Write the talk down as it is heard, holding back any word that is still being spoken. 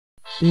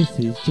This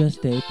is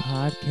just a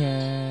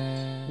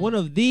podcast. One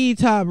of the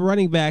top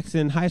running backs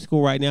in high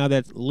school right now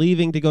that's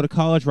leaving to go to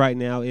college right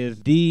now is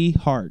Dee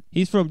Hart.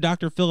 He's from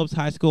Dr. Phillips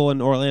High School in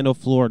Orlando,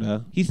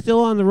 Florida. He's still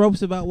on the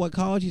ropes about what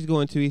college he's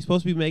going to. He's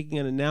supposed to be making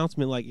an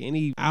announcement like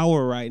any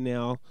hour right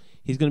now.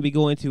 He's going to be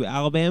going to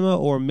Alabama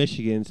or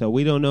Michigan, so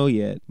we don't know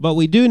yet. But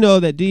we do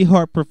know that Dee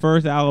Hart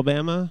prefers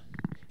Alabama.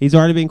 He's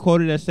already been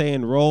quoted as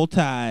saying, "Roll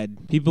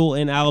Tide." People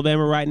in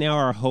Alabama right now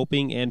are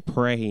hoping and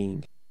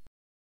praying.